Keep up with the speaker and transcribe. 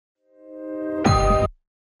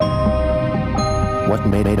What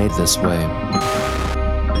made it this way?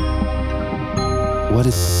 What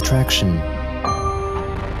is attraction?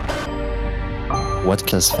 What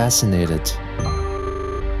has fascinated?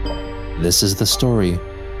 This is the story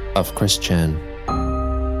of Chris Chan.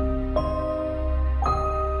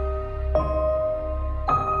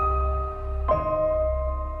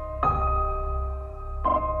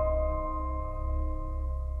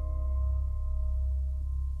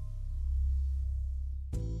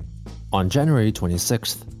 On January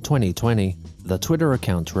 26, 2020, the Twitter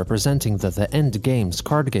account representing the End Games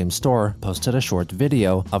card game store posted a short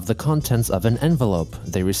video of the contents of an envelope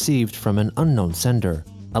they received from an unknown sender,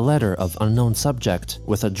 a letter of unknown subject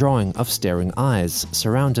with a drawing of staring eyes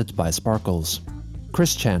surrounded by sparkles.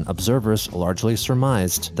 Chris Chan observers largely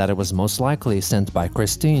surmised that it was most likely sent by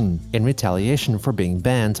Christine in retaliation for being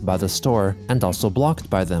banned by the store and also blocked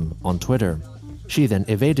by them on Twitter. She then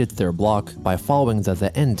evaded their block by following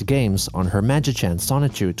the End Games on her Magichan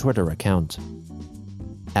Sonichu Twitter account.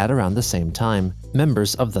 At around the same time,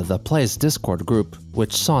 members of the Plays Discord group,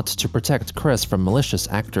 which sought to protect Chris from malicious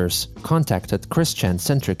actors, contacted Chris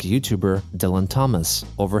Chan-centric YouTuber Dylan Thomas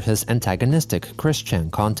over his antagonistic Chris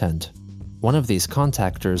Chan content. One of these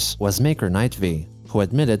contactors was Maker Nightv, who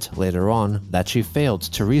admitted later on that she failed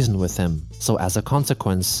to reason with him, so as a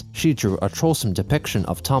consequence, she drew a trollsome depiction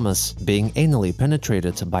of Thomas being anally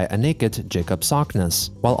penetrated by a naked Jacob Sockness,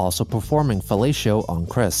 while also performing fellatio on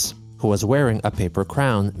Chris, who was wearing a paper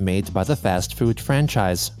crown made by the fast food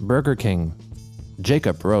franchise Burger King.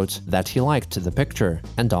 Jacob wrote that he liked the picture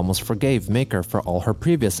and almost forgave Maker for all her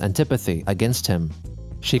previous antipathy against him.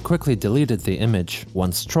 She quickly deleted the image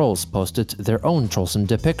once trolls posted their own trollsome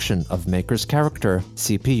depiction of Maker's character,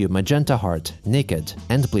 CPU Magenta Heart, naked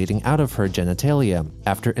and bleeding out of her genitalia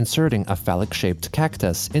after inserting a phallic-shaped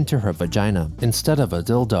cactus into her vagina instead of a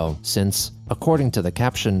dildo, since, according to the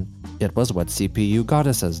caption, it was what CPU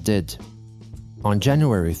goddesses did. On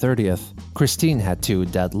January 30th, Christine had 2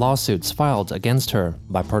 dead lawsuits filed against her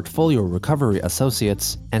by Portfolio Recovery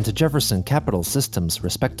Associates and Jefferson Capital Systems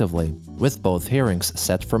respectively, with both hearings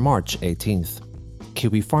set for March 18th.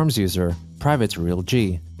 Kiwi Farms user Private Real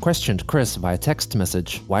G questioned Chris via text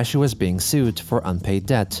message why she was being sued for unpaid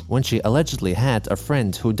debt when she allegedly had a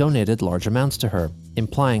friend who donated large amounts to her,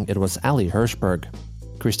 implying it was Ali Hirschberg.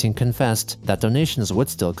 Christine confessed that donations would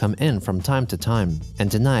still come in from time to time and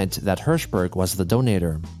denied that Hirschberg was the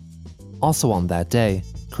donator. Also on that day,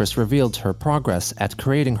 Chris revealed her progress at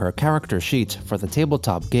creating her character sheet for the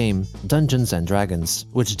tabletop game Dungeons & Dragons,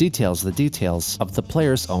 which details the details of the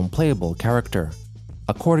player's own playable character.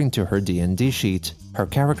 According to her D&D sheet, her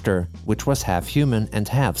character, which was half human and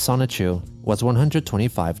half Sonichu, was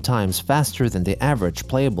 125 times faster than the average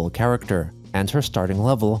playable character, and her starting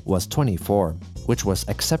level was 24, which was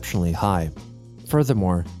exceptionally high.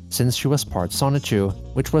 Furthermore, since she was part Sonichu,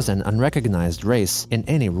 which was an unrecognized race in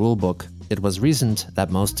any rulebook, it was reasoned that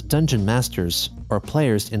most dungeon masters, or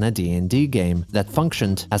players in a D&D game that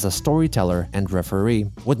functioned as a storyteller and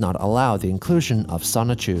referee, would not allow the inclusion of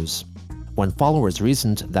Sonichus. When followers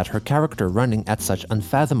reasoned that her character running at such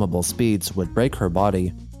unfathomable speeds would break her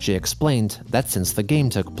body, she explained that since the game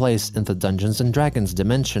took place in the Dungeons & Dragons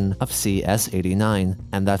dimension of CS89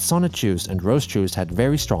 and that Sonichus and Rosechus had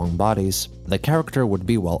very strong bodies, the character would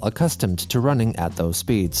be well accustomed to running at those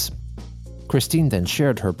speeds. Christine then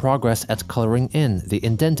shared her progress at coloring in the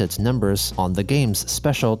indented numbers on the game's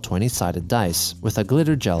special 20-sided dice with a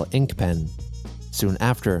glitter gel ink pen. Soon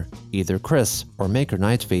after, either Chris or Maker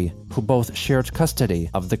Nightv, who both shared custody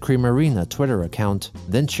of the Cream Arena Twitter account,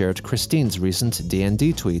 then shared Christine's recent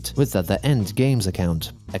D&D tweet with the End Games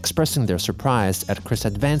account, expressing their surprise at Chris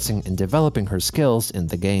advancing and developing her skills in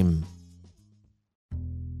the game.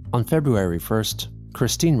 On February 1st,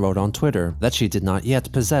 Christine wrote on Twitter that she did not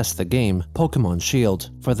yet possess the game Pokémon Shield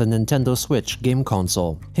for the Nintendo Switch game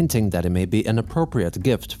console, hinting that it may be an appropriate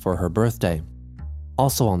gift for her birthday.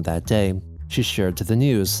 Also on that day, she shared the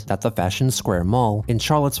news that the Fashion Square Mall in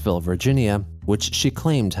Charlottesville, Virginia, which she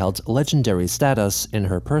claimed held legendary status in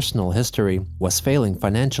her personal history, was failing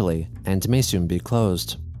financially and may soon be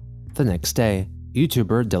closed. The next day,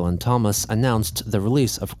 YouTuber Dylan Thomas announced the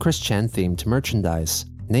release of Chris Chan-themed merchandise,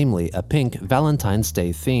 namely a pink Valentine's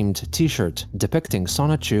Day-themed t-shirt depicting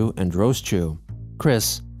Sonichu and Rosechu.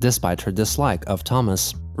 Chris, despite her dislike of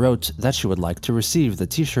Thomas, wrote that she would like to receive the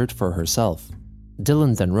t-shirt for herself.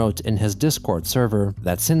 Dylan then wrote in his Discord server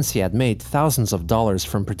that since he had made thousands of dollars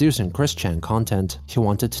from producing Chris Chan content, he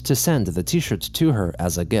wanted to send the t-shirt to her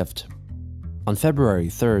as a gift. On February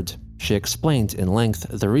 3rd, she explained in length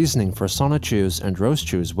the reasoning for Sonichu's and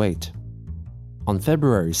Rosechu's weight. On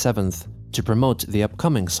February 7th, To promote the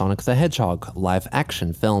upcoming Sonic the Hedgehog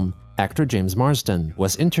live-action film, actor James Marsden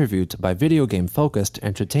was interviewed by video game-focused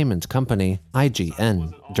entertainment company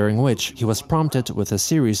IGN, during which he was prompted with a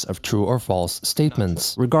series of true or false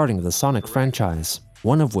statements regarding the Sonic franchise,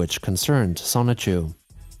 one of which concerned Sonichu.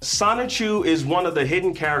 Sonichu is one of the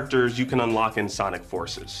hidden characters you can unlock in Sonic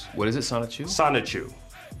Forces. What is it, Sonichu? Sonichu.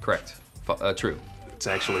 Correct. True. It's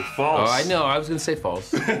actually false. Oh, I know. I was going to say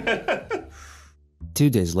false. 2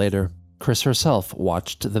 days later, Chris herself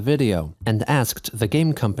watched the video and asked the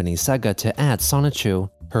game company Sega to add Sonichu,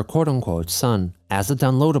 her quote-unquote son, as a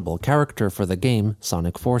downloadable character for the game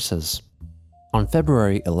Sonic Forces. On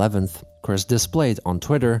February 11th, Chris displayed on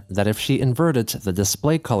Twitter that if she inverted the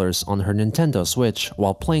display colors on her Nintendo Switch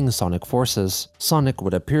while playing Sonic Forces, Sonic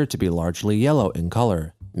would appear to be largely yellow in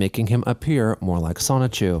color, making him appear more like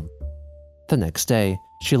Sonichu. The next day,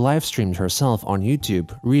 she live-streamed herself on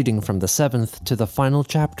YouTube reading from the 7th to the final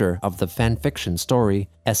chapter of the fanfiction story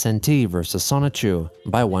SNT vs Sonichu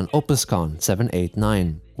by one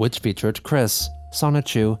OpusCon789, which featured Chris,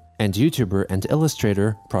 Sonichu, and YouTuber and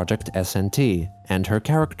illustrator Project SNT, and her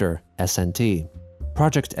character, SNT.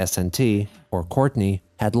 Project SNT, or Courtney,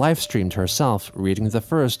 had live-streamed herself reading the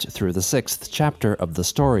 1st through the 6th chapter of the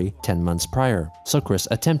story 10 months prior, so Chris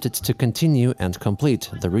attempted to continue and complete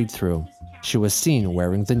the read-through. She was seen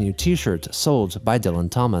wearing the new t-shirt sold by Dylan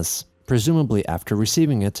Thomas, presumably after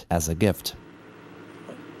receiving it as a gift.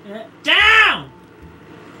 Down!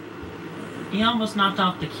 He almost knocked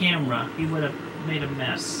off the camera. He would have made a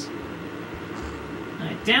mess.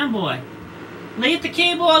 Alright, down boy. Leave the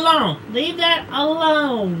cable alone. Leave that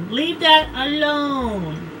alone. Leave that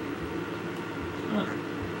alone.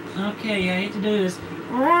 Okay, I hate to do this.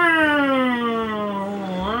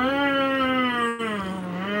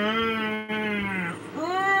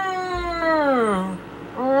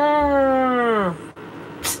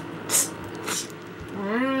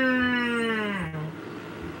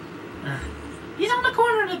 He's on the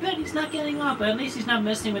corner of the bed. He's not getting up, but at least he's not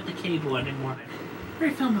messing with the cable anymore.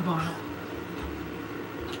 Refill my bottle.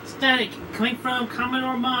 Static coming from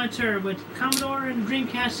Commodore monitor with Commodore and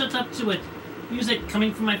Dreamcast hooked up to it. Music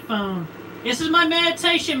coming from my phone. This is my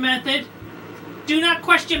meditation method. Do not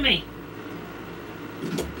question me.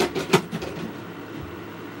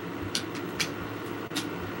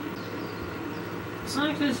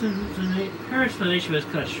 Sonic her explanation was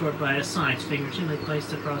cut short by a science finger gently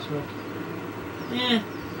placed across her. Yeah,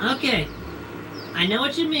 okay. I know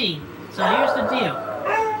what you mean. So here's the deal.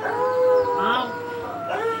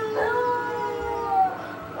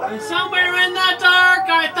 And somewhere in the dark,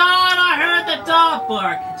 I thought I heard the dog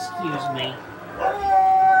bark. Excuse me.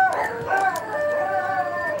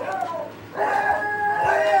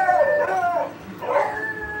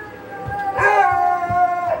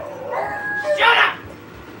 Shut up!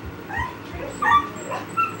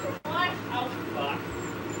 What? Oh, fuck.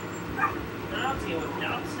 I'll deal with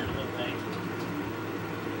that. I'll send him away.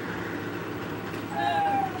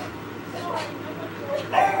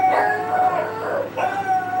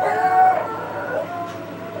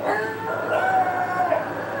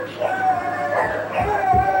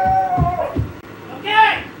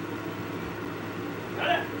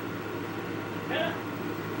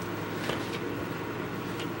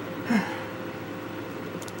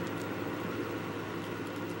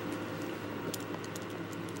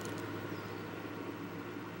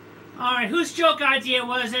 Alright, whose joke idea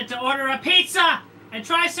was it to order a pizza and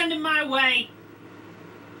try sending my way?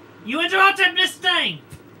 You interrupted this thing!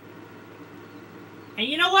 And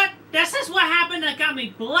you know what? This is what happened that got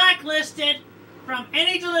me blacklisted from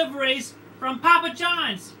any deliveries from Papa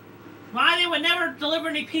John's. Why they would never deliver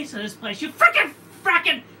any pizza to this place. You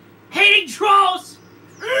frickin' hating trolls!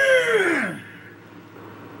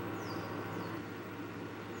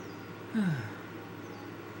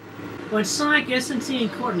 When Sonic, SNT,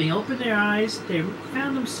 and Courtney opened their eyes, they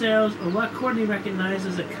found themselves in what Courtney recognized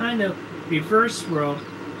as a kind of reverse world,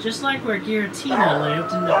 just like where Giratina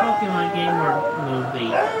lived in the Pokemon game or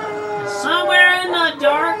movie. And somewhere in the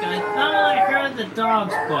dark, I thought I heard the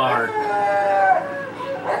dogs bark.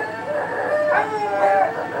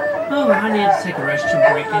 Oh, I need to take a restroom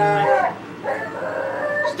break anyway.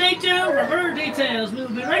 Stay tuned for further details. We'll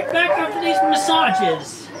be right back after these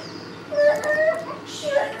massages.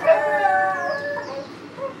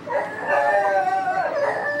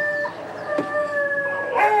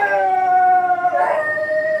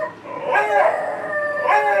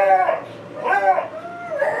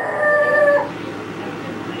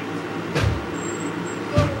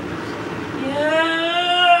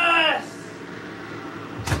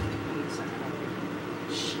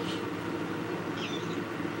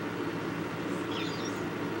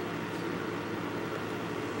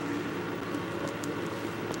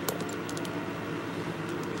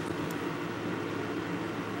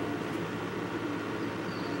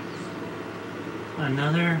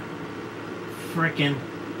 Another frickin'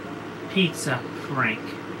 pizza prank.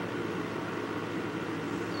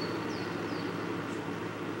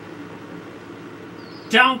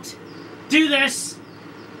 Don't do this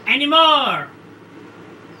anymore!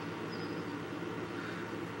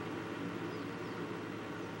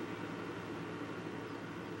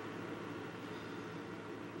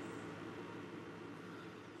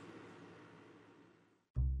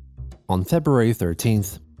 On February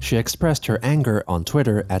 13th, she expressed her anger on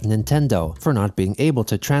Twitter at Nintendo for not being able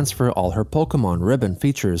to transfer all her Pokémon Ribbon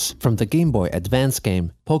features from the Game Boy Advance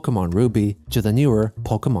game Pokémon Ruby to the newer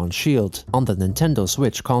Pokémon Shield on the Nintendo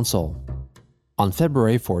Switch console. On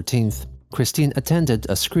February 14th, Christine attended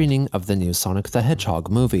a screening of the new Sonic the Hedgehog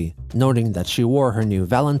movie, noting that she wore her new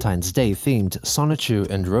Valentine's Day themed Sonichu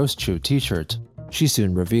and Rosechu t-shirt. She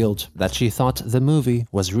soon revealed that she thought the movie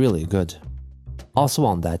was really good. Also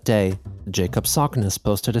on that day, Jacob Sockness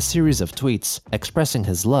posted a series of tweets expressing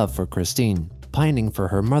his love for Christine, pining for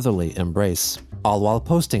her motherly embrace, all while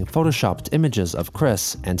posting photoshopped images of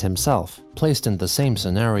Chris and himself, placed in the same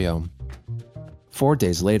scenario. 4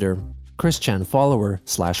 days later, Christian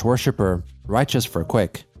follower/worshipper Righteous for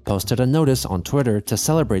Quick posted a notice on Twitter to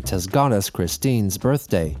celebrate his goddess Christine's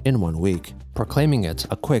birthday in 1 week, proclaiming it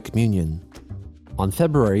a quick communion. On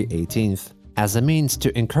February 18th, as a means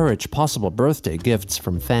to encourage possible birthday gifts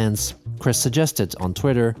from fans, Chris suggested on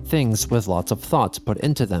Twitter things with lots of thought put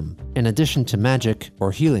into them, in addition to magic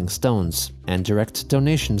or healing stones, and direct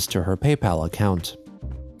donations to her PayPal account.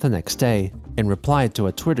 The next day, in reply to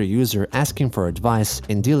a Twitter user asking for advice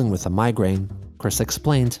in dealing with a migraine, Chris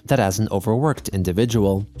explained that as an overworked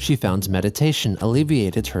individual, she found meditation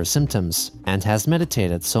alleviated her symptoms, and has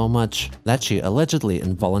meditated so much that she allegedly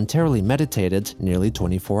involuntarily meditated nearly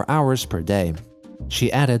 24 hours per day.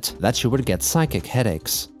 She added that she would get psychic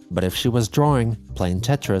headaches, but if she was drawing, playing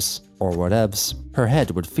Tetris, or whatevs, her head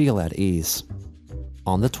would feel at ease.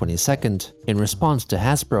 On the 22nd, in response to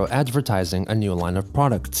Hasbro advertising a new line of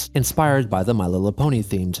products inspired by the My Little Pony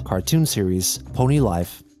themed cartoon series Pony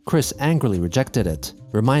Life, Chris angrily rejected it,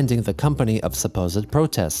 reminding the company of supposed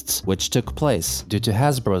protests which took place due to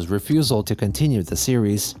Hasbro's refusal to continue the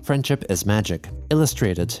series Friendship is Magic,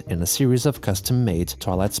 illustrated in a series of custom-made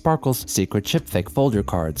Twilight Sparkle's secret chipfake folder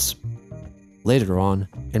cards. Later on,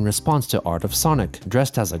 in response to Art of Sonic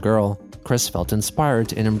dressed as a girl, Chris felt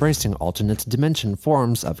inspired in embracing alternate dimension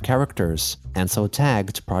forms of characters, and so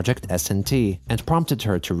tagged Project SNT and prompted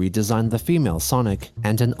her to redesign the female Sonic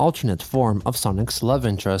and an alternate form of Sonic's love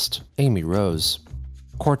interest, Amy Rose.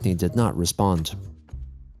 Courtney did not respond.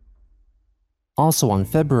 Also on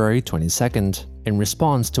February 22nd, in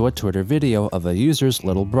response to a Twitter video of a user's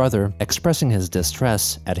little brother expressing his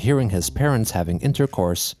distress at hearing his parents having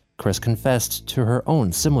intercourse, Chris confessed to her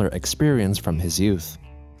own similar experience from his youth.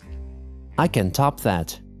 I can top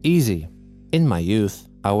that. Easy. In my youth,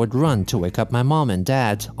 I would run to wake up my mom and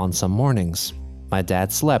dad on some mornings. My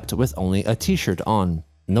dad slept with only a t-shirt on,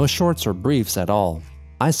 no shorts or briefs at all.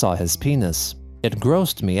 I saw his penis. It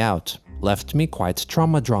grossed me out, left me quite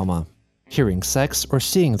trauma. Hearing sex or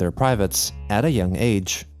seeing their privates at a young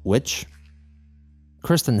age, which?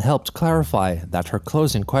 Kristen helped clarify that her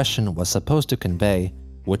closing question was supposed to convey,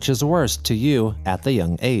 which is worse to you at the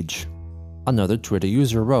young age. Another Twitter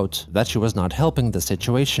user wrote that she was not helping the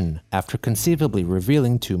situation after conceivably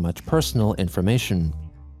revealing too much personal information.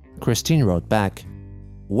 Christine wrote back,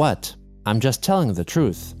 "What? I'm just telling the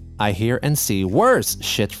truth. I hear and see worse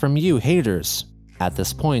shit from you haters. At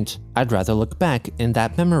this point, I'd rather look back in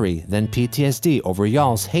that memory than PTSD over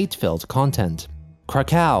y'all's hate-filled content.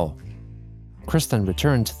 Krakow." Kristen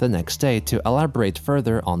returned the next day to elaborate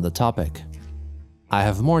further on the topic. I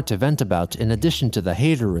have more to vent about in addition to the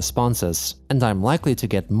hater responses, and I'm likely to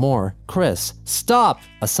get more "Chris, stop!"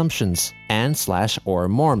 assumptions and/or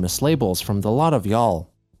more mislabels from the lot of y'all.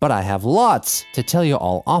 But I have lots to tell you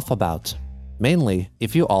all off about. Mainly,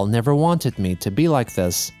 if you all never wanted me to be like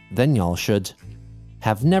this, then y'all should.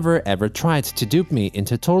 Have never ever tried to dupe me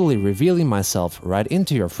into totally revealing myself right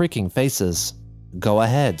into your freaking faces. Go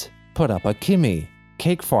ahead, put up a Kimmy,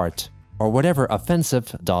 cake fart, or whatever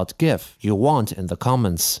offensive .gif you want in the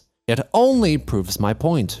comments. It only proves my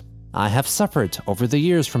point. I have suffered over the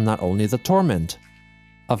years from not only the torment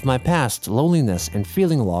of my past loneliness and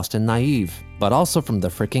feeling lost and naive, but also from the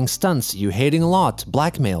freaking stunts you hating lot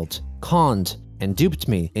blackmailed, conned, and duped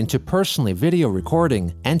me into personally video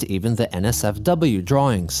recording and even the NSFW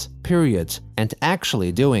drawings, period, and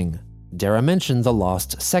actually doing. Dare I mention the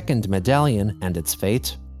lost second medallion and its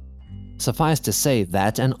fate? Suffice to say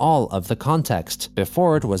that and all of the context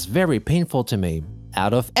before it was very painful to me.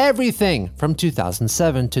 Out of everything from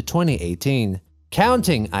 2007 to 2018,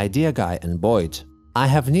 counting Idea Guy and Boyd, I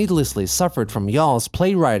have needlessly suffered from y'all's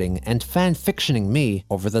playwriting and fan-fictioning me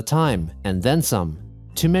over the time, and then some.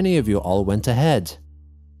 Too many of you all went ahead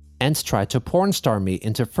and tried to pornstar me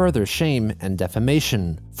into further shame and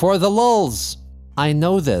defamation. For the lulz! I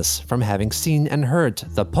know this from having seen and heard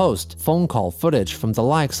the phone call footage from the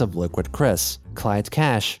likes of Liquid Chris, Clyde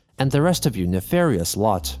Cash, and the rest of you nefarious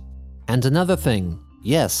lot. And another thing,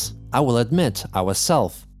 yes, I will admit I was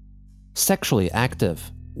sexually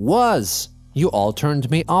active. You all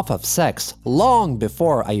turned me off of sex long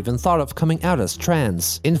before I even thought of coming out as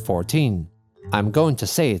trans in 14. I'm going to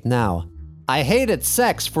say it now. I hated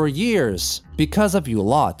sex for years because of you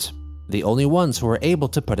lot. The only ones who were able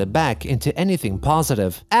to put it back into anything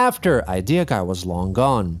positive after Idea Guy was long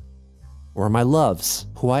gone were my loves,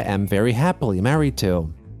 who I am very happily married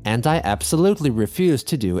to. And I absolutely refuse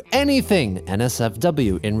to do anything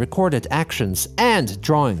NSFW in recorded actions and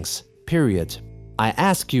drawings, period. I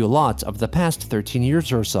ask you lot of the past 13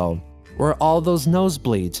 years or so, were all those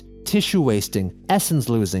nosebleed, tissue wasting, essence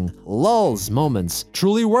losing, lulz moments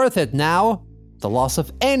truly worth it now? The loss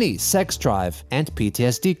of any sex drive and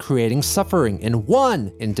PTSD creating suffering in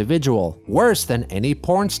one individual, worse than any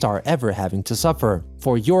porn star ever having to suffer.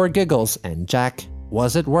 For your giggles and Jack,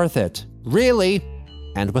 was it worth it? Really?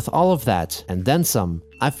 And with all of that, and then some,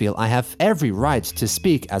 I feel I have every right to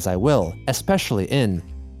speak as I will, especially in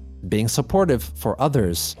being supportive for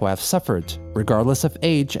others who have suffered, regardless of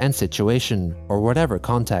age and situation, or whatever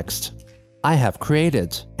context. I have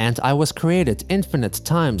created, and I was created infinite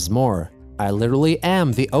times more. I literally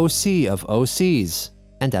am the OC of OCs,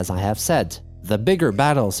 and as I have said, the bigger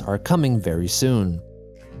battles are coming very soon.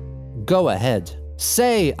 Go ahead,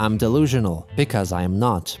 say I'm delusional, because I am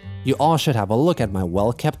not. You all should have a look at my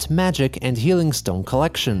well-kept magic and healing stone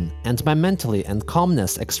collection, and my mentally and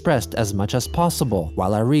calmness expressed as much as possible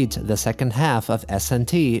while I read the second half of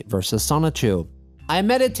SNT vs Sonichu. I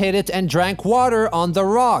meditated and drank water on the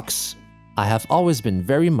rocks. I have always been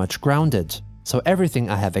very much grounded. So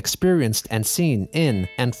everything I have experienced and seen in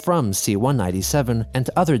and from C-197 and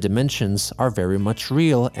other dimensions are very much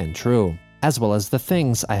real and true, as well as the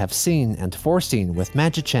things I have seen and foreseen with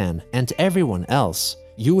Magi-chan and everyone else.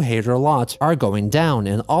 You hater lot are going down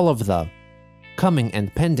in all of the coming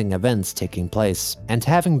and pending events taking place, and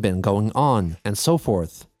having been going on, and so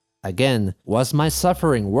forth. Again, was my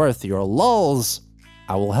suffering worth your lulz?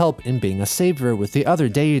 I will help in being a savior with the other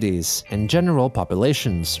deities and general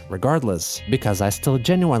populations, regardless, because I still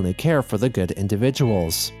genuinely care for the good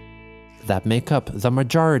individuals that make up the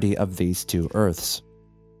majority of these two Earths.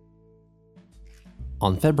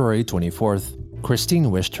 On February 24th, Christine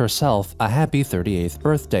wished herself a happy 38th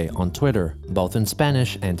birthday on Twitter, both in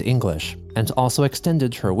Spanish and English, and also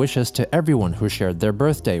extended her wishes to everyone who shared their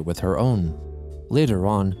birthday with her own. Later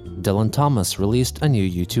on, Dylan Thomas released a new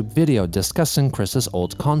YouTube video discussing Chris's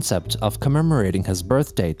old concept of commemorating his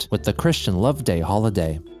birth date with the Christian Love Day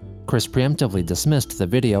holiday. Chris preemptively dismissed the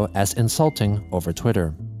video as insulting over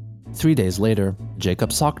Twitter. 3 days later,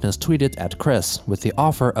 Jacob Sockness tweeted at Chris with the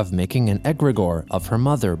offer of making an egregore of her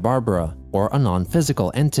mother, Barbara, or a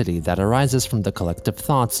non-physical entity that arises from the collective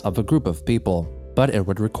thoughts of a group of people. But it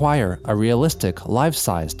would require a realistic,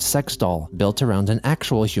 life-sized sex doll built around an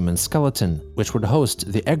actual human skeleton, which would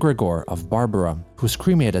host the egregore of Barbara, whose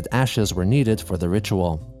cremated ashes were needed for the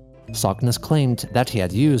ritual. Sockness claimed that he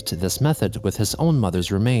had used this method with his own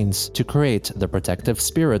mother's remains to create the protective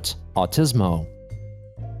spirit, Autismo.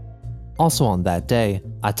 Also on that day,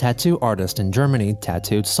 a tattoo artist in Germany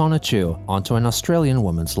tattooed Sonichu onto an Australian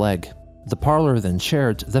woman's leg. The parlor then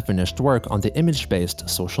shared the finished work on the image-based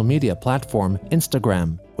social media platform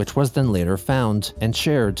Instagram, which was then later found and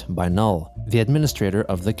shared by Null, the administrator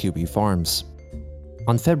of the QB Farms.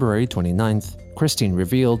 On February 29th, Christine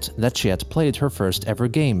revealed that she had played her first ever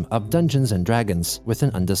game of Dungeons & Dragons with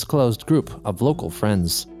an undisclosed group of local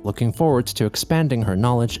friends, looking forward to expanding her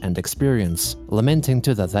knowledge and experience, lamenting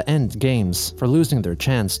to the End Games for losing their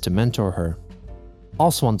chance to mentor her.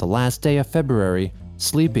 Also on the last day of February,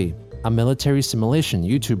 Sleepy, a military simulation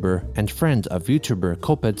YouTuber and friend of YouTuber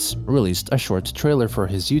Kopitz, released a short trailer for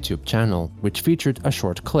his YouTube channel, which featured a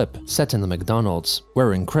short clip set in a McDonald's,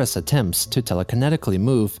 wherein Chris attempts to telekinetically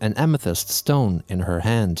move an amethyst stone in her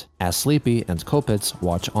hand, as Sleepy and Kopitz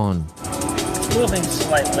watch on. Moving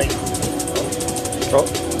slightly. Oh.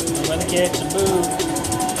 I'm gonna get it to move.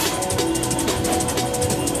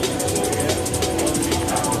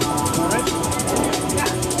 Alright.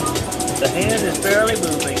 The hand is barely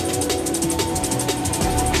moving.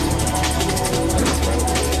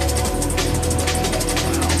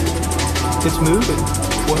 It's moving.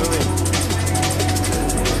 Moving.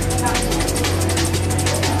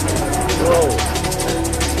 Whoa.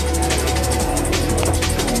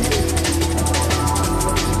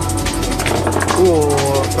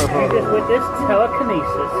 You just witnessed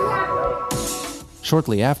telekinesis.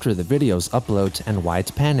 Shortly after the video's upload and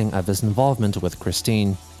wide panning of his involvement with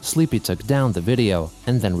Christine, Sleepy took down the video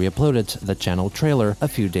and then re-uploaded the channel trailer a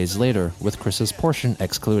few days later with Chris's portion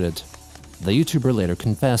excluded. The YouTuber later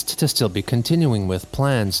confessed to still be continuing with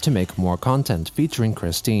plans to make more content featuring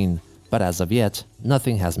Christine, but as of yet,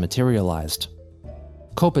 nothing has materialized.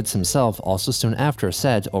 Kopitz himself also soon after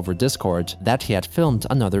said over Discord that he had filmed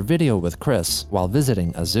another video with Chris while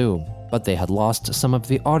visiting a zoo, but they had lost some of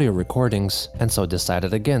the audio recordings and so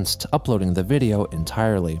decided against uploading the video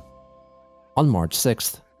entirely. On March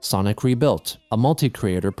 6th, Sonic Rebuilt, a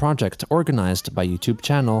multi-creator project organized by YouTube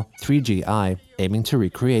channel 3GI, aiming to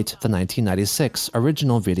recreate the 1996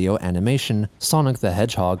 original video animation Sonic the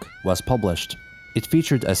Hedgehog, was published. It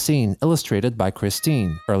featured a scene illustrated by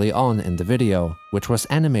Christine early on in the video, which was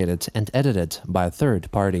animated and edited by a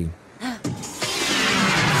third party.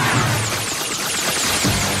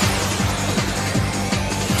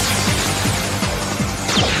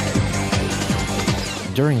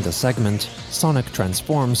 During the segment, Sonic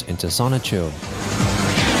transforms into Sonichu.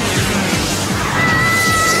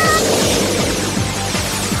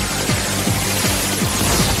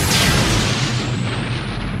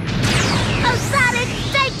 Oh, Sonic,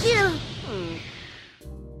 thank you!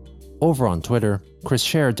 Over on Twitter, Chris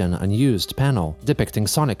shared an unused panel depicting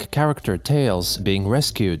Sonic character Tails being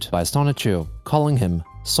rescued by Sonichu, calling him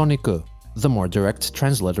Soniku, the more direct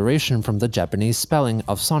transliteration from the Japanese spelling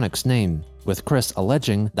of Sonic's name, with Chris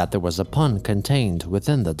alleging that there was a pun contained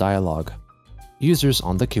within the dialogue. Users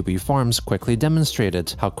on the QB forums quickly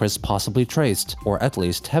demonstrated how Chris possibly traced, or at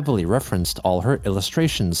least heavily referenced all her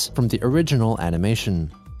illustrations from the original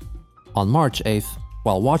animation. On March 8th,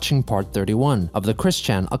 while watching part 31 of the Chris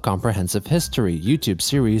Chan A Comprehensive History YouTube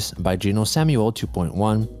series by Gino Samuel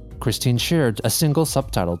 2.1, Christine shared a single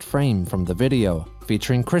subtitled frame from the video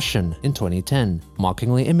featuring Christian in 2010,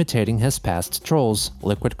 mockingly imitating his past trolls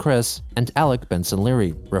Liquid Chris and Alec Benson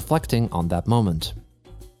Leary, reflecting on that moment.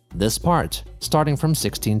 This part, starting from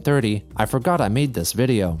 1630, I forgot I made this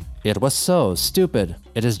video. It was so stupid.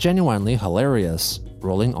 It is genuinely hilarious.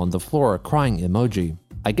 Rolling on the floor crying emoji.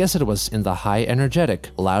 I guess it was in the high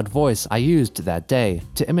energetic, loud voice I used that day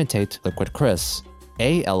to imitate Liquid Chris.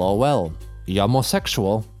 ALOL.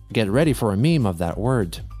 Yomosexual. Get ready for a meme of that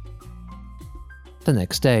word. The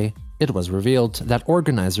next day, it was revealed that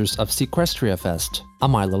organizers of Sequestria Fest, a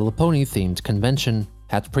My Little Pony themed convention,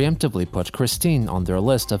 had preemptively put Christine on their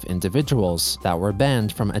list of individuals that were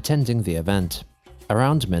banned from attending the event.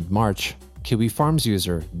 Around mid-March, QB Farms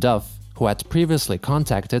user Duff, who had previously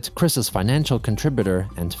contacted Chris's financial contributor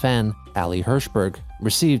and fan, Ali Hirschberg,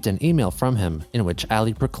 received an email from him in which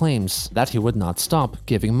Ali proclaims that he would not stop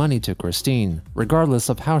giving money to Christine, regardless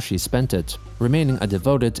of how she spent it, remaining a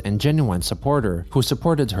devoted and genuine supporter who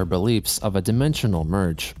supported her beliefs of a dimensional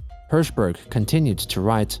merge. Hirschberg continued to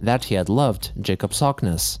write that he had loved Jacob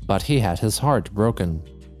Sockness, but he had his heart broken.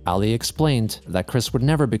 Ali explained that Chris would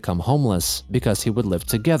never become homeless because he would live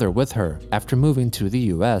together with her after moving to the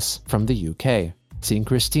US from the UK, seeing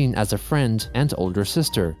Christine as a friend and older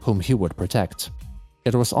sister whom he would protect.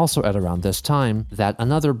 It was also at around this time that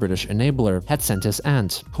another British enabler had sent his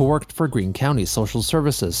aunt, who worked for Greene County Social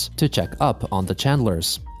Services, to check up on the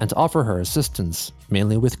Chandlers and offer her assistance,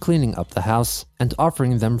 mainly with cleaning up the house and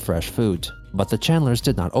offering them fresh food. But the Chandlers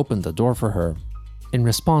did not open the door for her. In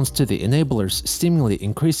response to the enabler's seemingly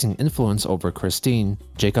increasing influence over Christine,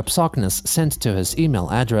 Jacob Sockness sent to his email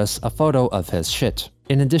address a photo of his shit,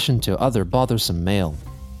 in addition to other bothersome mail.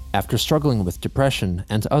 After struggling with depression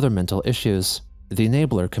and other mental issues, the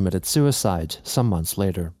enabler committed suicide some months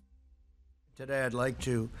later. Today I'd like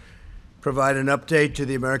to provide an update to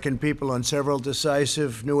the American people on several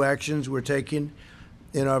decisive new actions we're taking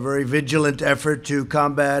in our very vigilant effort to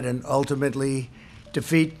combat and ultimately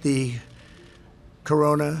defeat the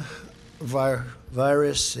coronavirus.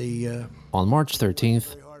 On March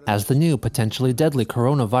 13th, as the new potentially deadly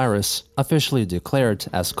coronavirus, officially declared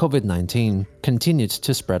as COVID-19, continued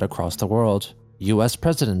to spread across the world, US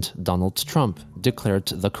President Donald Trump declared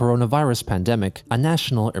the coronavirus pandemic a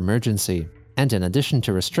national emergency, and in addition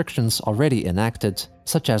to restrictions already enacted,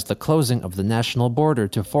 such as the closing of the national border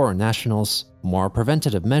to foreign nationals, more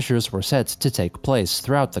preventative measures were set to take place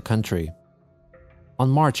throughout the country.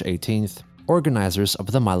 On March 18th, organizers of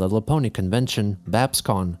the My Little Pony convention,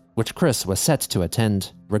 BabsCon, which Chris was set to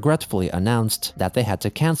attend, regretfully announced that they had to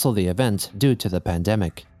cancel the event due to the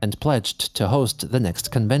pandemic and pledged to host the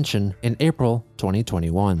next convention in April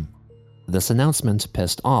 2021. This announcement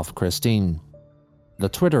pissed off Christine. The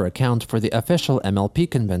Twitter account for the official MLP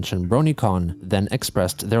convention, BronyCon, then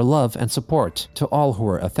expressed their love and support to all who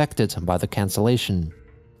were affected by the cancellation.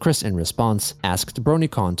 Chris, in response, asked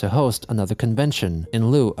BronyCon to host another convention in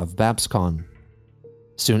lieu of BabsCon.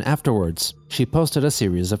 Soon afterwards, she posted a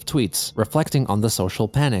series of tweets reflecting on the social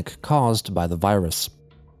panic caused by the virus.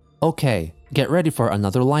 Okay, get ready for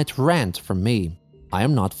another light rant from me. I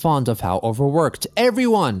am not fond of how overworked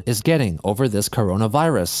everyone is getting over this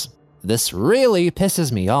coronavirus. This really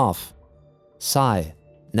pisses me off. Sigh.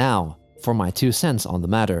 Now, for my 2 cents on the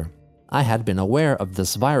matter. I had been aware of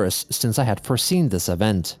this virus since I had foreseen this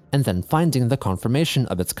event, and then finding the confirmation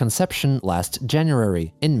of its conception last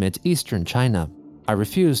January in mid-eastern China. I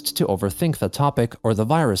refused to overthink the topic or the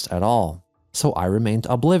virus at all, so I remained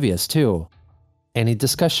oblivious to any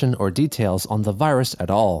discussion or details on the virus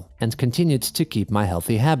at all, and continued to keep my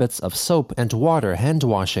healthy habits of soap and water hand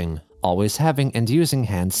washing, always having and using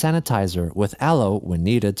hand sanitizer with aloe when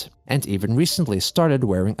needed, and even recently started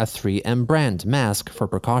wearing a 3M brand mask for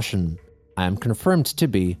precaution. I am confirmed to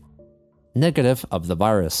be negative of the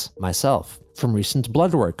virus myself from recent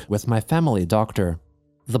blood work with my family doctor.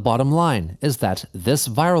 The bottom line is that this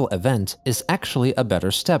viral event is actually a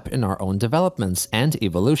better step in our own developments and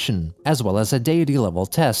evolution, as well as a deity-level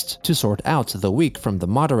test to sort out the weak from the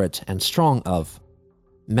moderate and strong of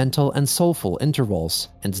mental and soulful intervals,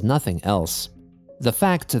 and nothing else. The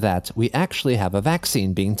fact that we actually have a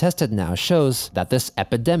vaccine being tested now shows that this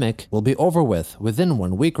epidemic will be over with within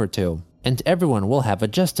 1 week or 2, and everyone will have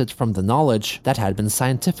adjusted from the knowledge that had been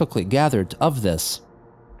scientifically gathered of this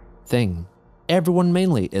thing. Everyone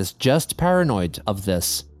mainly is just paranoid of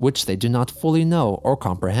this, which they do not fully know or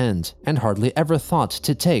comprehend, and hardly ever thought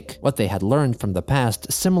to take what they had learned from the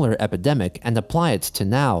past similar epidemic and apply it to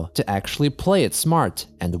now, to actually play it smart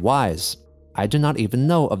and wise. I do not even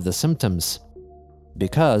know of the symptoms.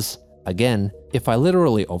 Because, again, if I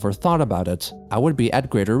literally overthought about it, I would be at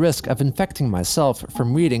greater risk of infecting myself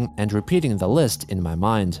from reading and repeating the list in my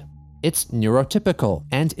mind. It's neurotypical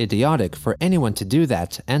and idiotic for anyone to do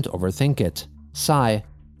that and overthink it. Sigh,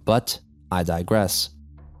 but I digress.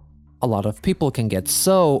 A lot of people can get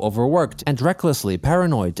so overworked and recklessly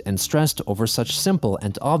paranoid and stressed over such simple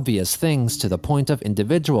and obvious things to the point of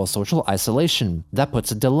individual social isolation that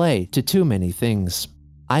puts a delay to too many things.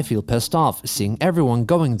 I feel pissed off seeing everyone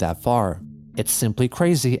going that far. It's simply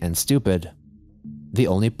crazy and stupid. The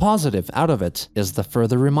only positive out of it is the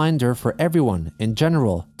further reminder for everyone in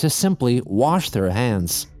general to simply wash their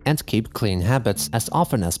hands and keep clean habits as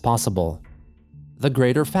often as possible. The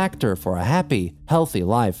greater factor for a happy, healthy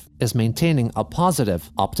life is maintaining a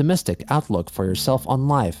positive, optimistic outlook for yourself on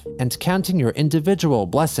life and counting your individual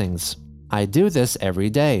blessings. I do this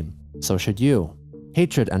every day, so should you.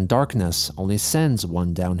 Hatred and darkness only sends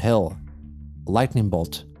one downhill. Lightning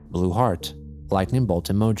bolt, blue heart, lightning bolt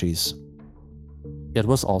emojis. It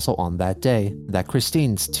was also on that day that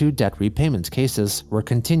Christine's 2 debt repayment cases were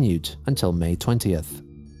continued until May 20th.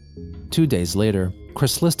 2 days later,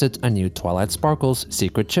 Chris listed a new Twilight Sparkles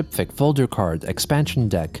Secret Chipfic Folder Card expansion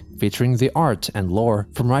deck featuring the art and lore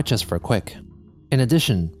from Righteous for Quick. In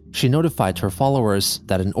addition, she notified her followers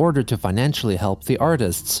that in order to financially help the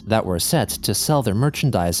artists that were set to sell their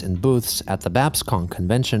merchandise in booths at the BabsCon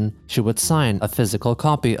convention, she would sign a physical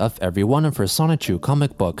copy of every one of her Sonichu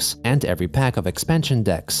comic books and every pack of expansion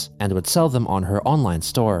decks, and would sell them on her online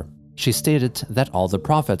store. She stated that all the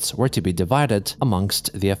profits were to be divided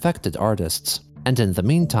amongst the affected artists, and in the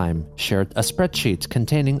meantime shared a spreadsheet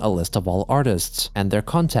containing a list of all artists and their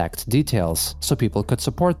contact details so people could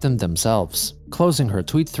support them themselves, closing her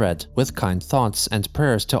tweet thread with kind thoughts and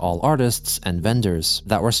prayers to all artists and vendors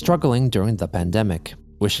that were struggling during the pandemic,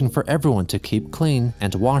 wishing for everyone to keep clean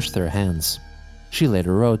and wash their hands. She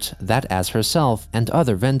later wrote that as herself and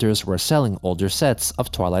other vendors were selling older sets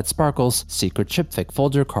of Twilight Sparkles Secret Chipfic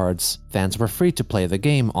folder cards, fans were free to play the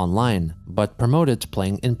game online, but promoted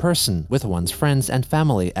playing in person with one's friends and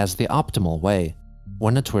family as the optimal way.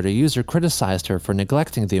 When a Twitter user criticized her for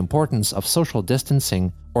neglecting the importance of social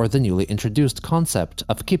distancing or the newly introduced concept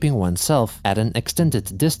of keeping oneself at an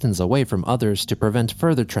extended distance away from others to prevent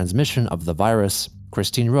further transmission of the virus,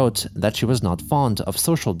 Christine wrote that she was not fond of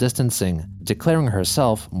social distancing, declaring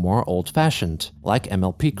herself more old-fashioned, like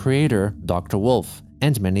MLP creator Dr. Wolf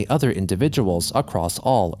and many other individuals across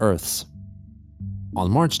all Earths. On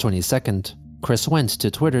March 22nd, Chris went to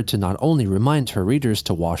Twitter to not only remind her readers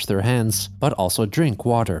to wash their hands, but also drink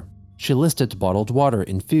water. She listed bottled water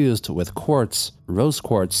infused with quartz, rose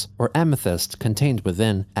quartz, or amethyst contained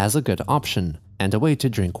within as a good option, and a way to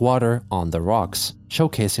drink water on the rocks,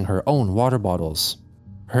 showcasing her own water bottles.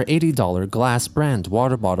 Her $80 glass brand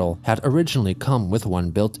water bottle had originally come with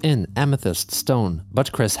one built-in amethyst stone,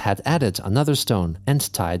 but Chris had added another stone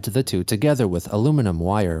and tied the two together with aluminum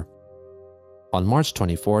wire. On March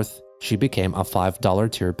 24th, She became a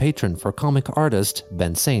 $5 tier patron for comic artist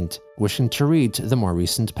Ben Saint, wishing to read the more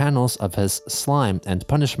recent panels of his Slime and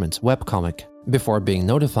Punishment webcomic, before being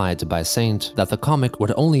notified by Saint that the comic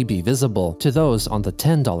would only be visible to those on the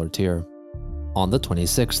 $10 tier. On the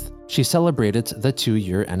 26th, she celebrated the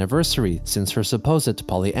 2-year anniversary since her supposed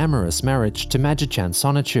polyamorous marriage to Magi-chan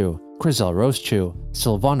Sonichu, Crizel Rosechu,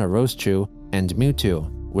 Sylvana Rosechu, and Mewtwo,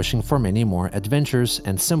 wishing for many more adventures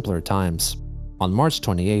and simpler times. On March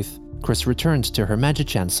 28th, Chris returned to her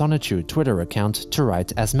Magi-chan Sonichu Twitter account to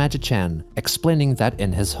write as Magi-chan, explaining that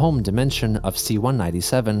in his home dimension of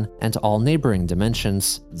C-197 and all neighboring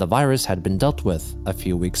dimensions, the virus had been dealt with a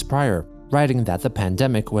few weeks prior, writing that the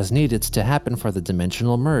pandemic was needed to happen for the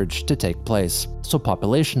dimensional merge to take place, so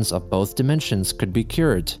populations of both dimensions could be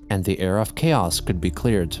cured and the air of chaos could be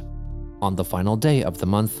cleared. On the final day of the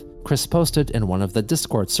month, Chris posted in one of the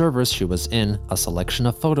Discord servers she was in a selection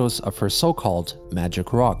of photos of her so-called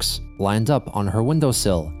magic rocks, lined up on her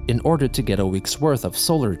windowsill in order to get a week's worth of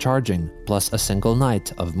solar charging, plus a single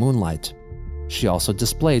night of moonlight. She also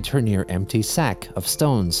displayed her near-empty sack of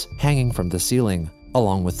stones hanging from the ceiling,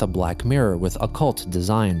 along with a black mirror with occult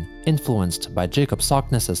design, influenced by Jacob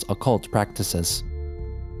Sockness's occult practices.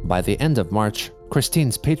 By the end of March,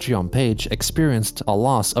 Christine's Patreon page experienced a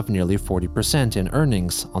loss of nearly 40% in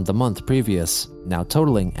earnings on the month previous, now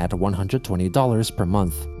totaling at $120 per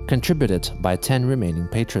month, contributed by 10 remaining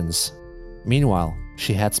patrons. Meanwhile,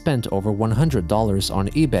 she had spent over $100 on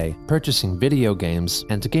eBay purchasing video games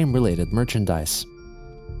and game-related merchandise.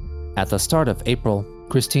 At the start of April,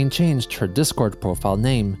 Christine changed her Discord profile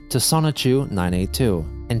name to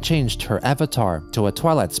Sonichu982 and changed her avatar to a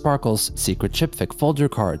Twilight Sparkles secret chipfic folder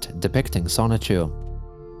card depicting Sonichu.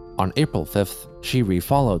 On April 5th, she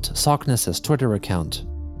refollowed Sockness's Twitter account.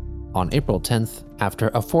 On April 10th, after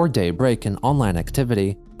a 4-day break in online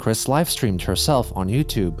activity, Chris livestreamed herself on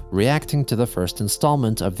YouTube, reacting to the first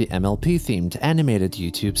installment of the MLP-themed animated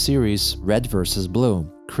YouTube series Red vs.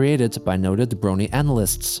 Blue, created by noted Brony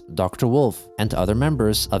analysts Dr. Wolf and other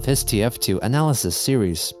members of his TF2 analysis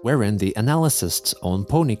series, wherein the analysts' own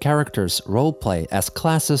pony characters roleplay as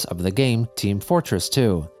classes of the game Team Fortress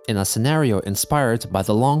 2, in a scenario inspired by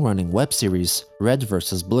the long-running web series Red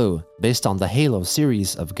vs. Blue, based on the Halo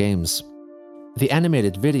series of games. The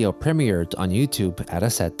animated video premiered on YouTube at a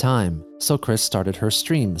set time, so Chris started her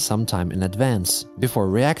stream sometime in advance, before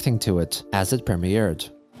reacting to it as it premiered.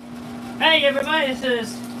 Hey everybody, this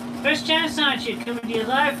is Chris-chan Sonichu coming to you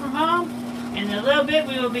live from home. In a little bit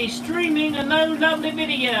we will be streaming another lovely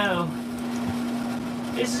video.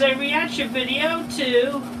 This is a reaction video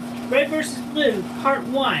to Red vs. Blue Part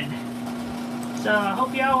 1. So I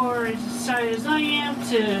hope y'all are as excited as I am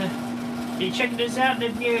to be checking this out. And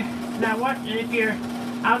if you're not watching, if you're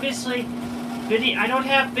obviously I don't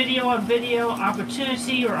have video on video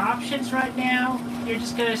opportunity or options right now. You're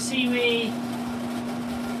just gonna see me,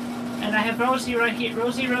 and I have Rosie right here,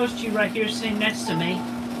 Rosie Rosechu right here sitting next to me.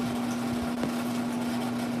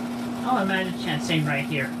 Oh, I'm Magi-chan sitting right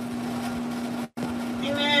here.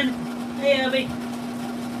 Hey man, hey Abby.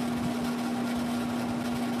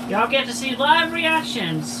 Y'all get to see live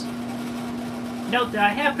reactions. Note that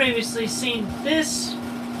I have previously seen this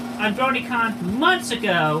on BronyCon months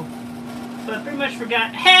ago, but pretty much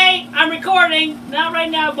forgot. Hey, I'm recording! Not right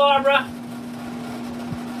now, Barbara.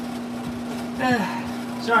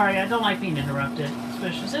 Sorry, I don't like being interrupted.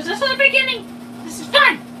 Especially since this is the beginning. This is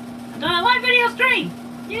fun. I'm doing a live video stream.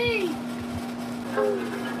 Yay!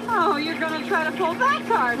 Oh, you're gonna try to pull that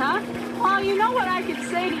card, huh? Well, you know what I could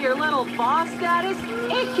say to your little boss status?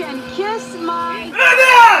 It can kiss my...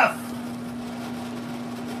 Enough!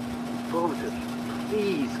 Moses,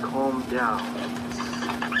 please calm down.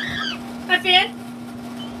 Hi, Finn.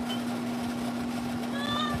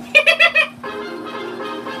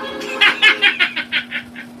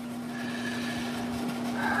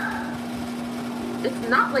 It's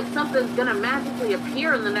not like something's gonna magically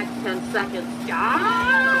appear in the next 10 seconds.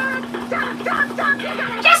 Stop!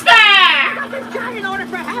 Just there! I got this giant order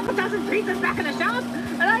for half a dozen pizzas back in the shop,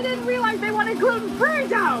 and I didn't realize they wanted gluten-free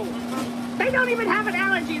dough! They don't even have an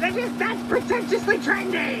allergy, they're just that pretentiously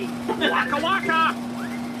trendy! Waka waka!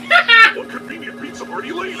 What convenient pizza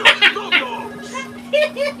party later? Dog dogs!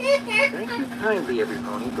 Thank you kindly,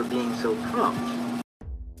 everybody, for being so prompt.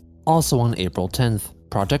 Also on April 10th,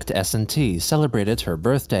 Project S&T celebrated her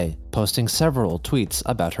birthday, posting several tweets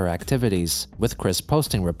about her activities, with Chris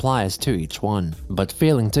posting replies to each one, but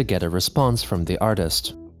failing to get a response from the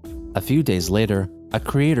artist. A few days later, a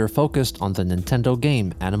creator focused on the Nintendo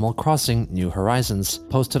game Animal Crossing: New Horizons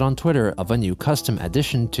posted on Twitter of a new custom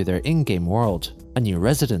addition to their in-game world, a new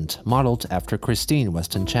resident modeled after Christine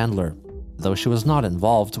Weston Chandler. Though she was not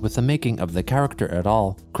involved with the making of the character at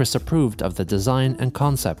all, Chris approved of the design and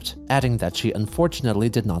concept, adding that she unfortunately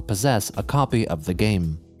did not possess a copy of the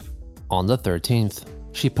game. On the 13th,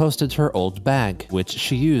 she posted her old bag, which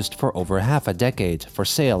she used for over half a decade, for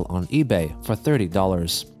sale on eBay for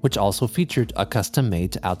 $30, which also featured a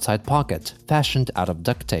custom-made outside pocket fashioned out of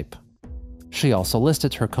duct tape. She also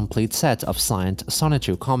listed her complete set of signed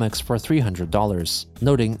Sonichu comics for $300,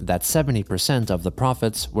 noting that 70% of the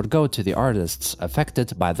profits would go to the artists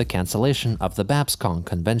affected by the cancellation of the BabsCon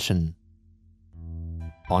convention.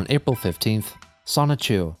 On April 15th,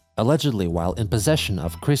 Sonichu, allegedly while in possession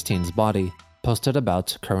of Christine's body, posted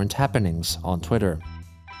about current happenings on Twitter.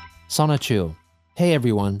 Sonichu: "Hey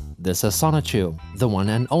everyone, this is Sonichu, the one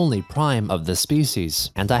and only prime of the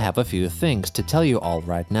species, and I have a few things to tell you all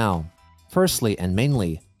right now. Firstly and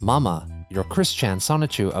mainly, Mama, your Christian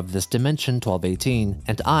Sonichu of this dimension 1218,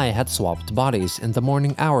 and I had swapped bodies in the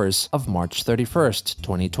morning hours of March 31st,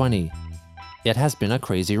 2020. It has been a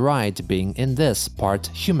crazy ride being in this part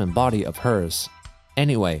human body of hers.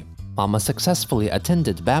 Anyway, Mama successfully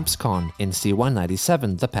attended BabsCon in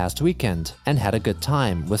C197 the past weekend and had a good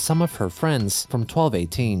time with some of her friends from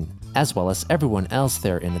 1218, as well as everyone else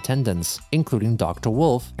there in attendance, including Dr.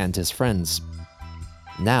 Wolf and his friends.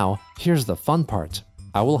 Now, here's the fun part.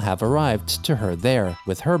 I will have arrived to her there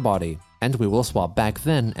with her body, and we will swap back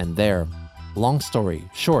then and there. Long story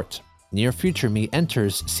short, near future me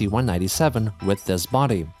enters C197 with this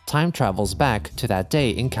body, time travels back to that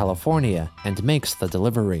day in California, and makes the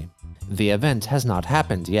delivery. The event has not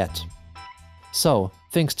happened yet. So,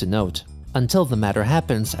 things to note. Until the matter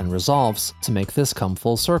happens and resolves, to make this come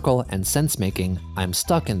full circle and sense-making, I'm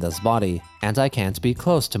stuck in this body, and I can't be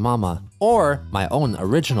close to Mama, or my own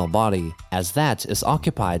original body, as that is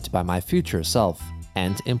occupied by my future self.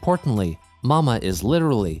 And importantly, Mama is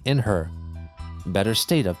literally in her. Better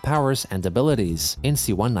state of powers and abilities in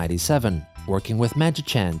C197, working with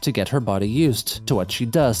Magi-chan to get her body used to what she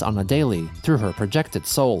does on a daily through her projected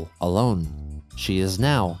soul alone. She is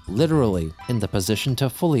now, literally, in the position to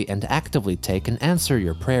fully and actively take and answer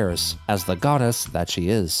your prayers, as the goddess that she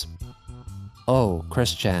is. Oh,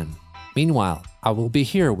 Chris-chan. Meanwhile, I will be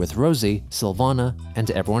here with Rosie, Sylvana, and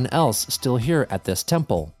everyone else still here at this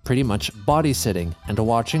temple, pretty much body-sitting and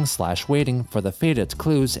watching/waiting for the fated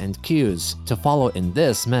clues and cues to follow in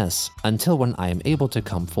this mess, until when I am able to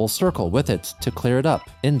come full circle with it to clear it up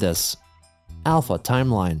in this Alpha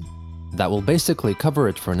timeline. That will basically cover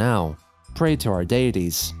it for now. Pray to our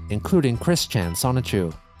deities, including Chris-chan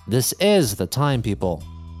Sonichu. This is the time, people.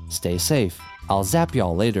 Stay safe. I'll zap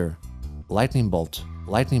y'all later. Lightning bolt,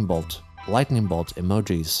 lightning bolt, lightning bolt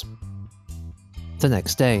emojis. The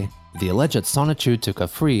next day, the alleged Sonichu took a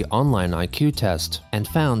free online IQ test and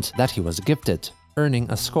found that he was gifted, earning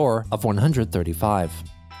a score of 135.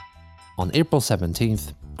 On April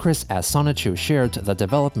 17th, Chris as Sonichu shared the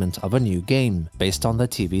development of a new game based on the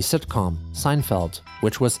TV sitcom Seinfeld,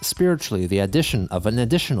 which was spiritually the addition of an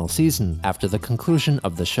additional season after the conclusion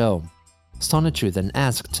of the show. Sonichu then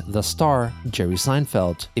asked the star, Jerry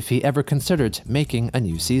Seinfeld, if he ever considered making a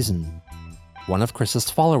new season. One of Chris's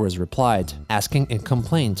followers replied, asking in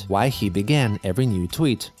complaint why he began every new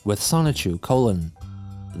tweet with Sonichu :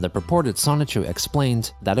 The purported Sonichu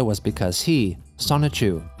explained that it was because he,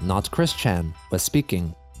 Sonichu, not Chris-chan, was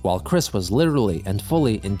speaking, while Chris was literally and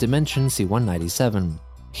fully in Dimension C197.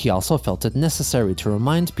 He also felt it necessary to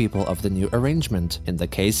remind people of the new arrangement in the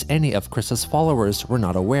case any of Chris's followers were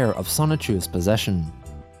not aware of Sonichu's possession.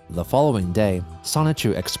 The following day,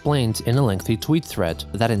 Sonichu explained in a lengthy tweet thread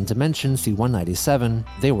that in Dimension C197,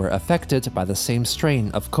 they were affected by the same strain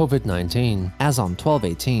of COVID-19 as on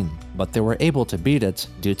 1218, but they were able to beat it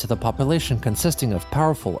due to the population consisting of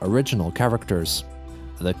powerful original characters.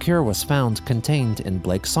 The cure was found contained in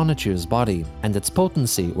Blake Sonichu's body, and its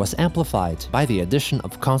potency was amplified by the addition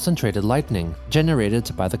of concentrated lightning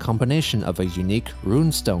generated by the combination of a unique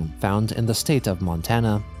runestone found in the state of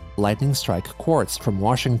Montana, lightning strike quartz from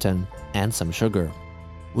Washington, and some sugar.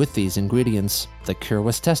 With these ingredients, the cure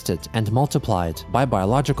was tested and multiplied by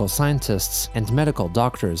biological scientists and medical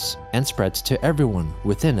doctors, and spread to everyone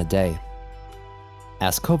within a day.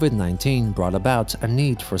 As COVID-19 brought about a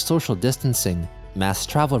need for social distancing, mass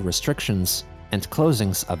travel restrictions, and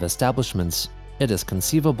closings of establishments, it is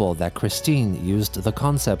conceivable that Christine used the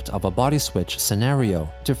concept of a body switch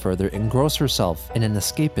scenario to further engross herself in an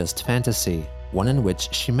escapist fantasy, one in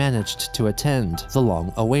which she managed to attend the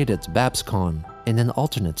long-awaited BabsCon in an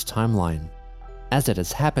alternate timeline. As it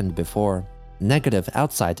has happened before, negative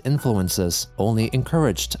outside influences only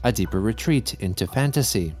encouraged a deeper retreat into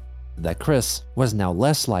fantasy that Chris was now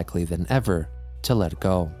less likely than ever to let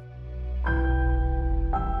go.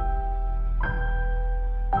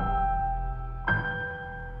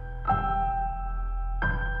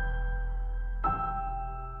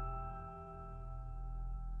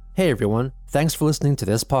 Hey everyone, thanks for listening to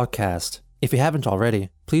this podcast. If you haven't already,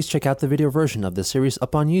 please check out the video version of the series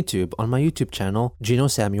up on YouTube on my YouTube channel, Gino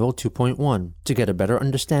Samuel 2.1, to get a better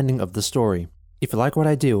understanding of the story. If you like what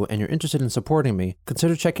I do and you're interested in supporting me,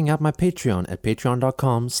 consider checking out my Patreon at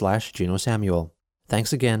patreon.com/GinoSamuel.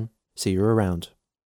 Thanks again, see you around.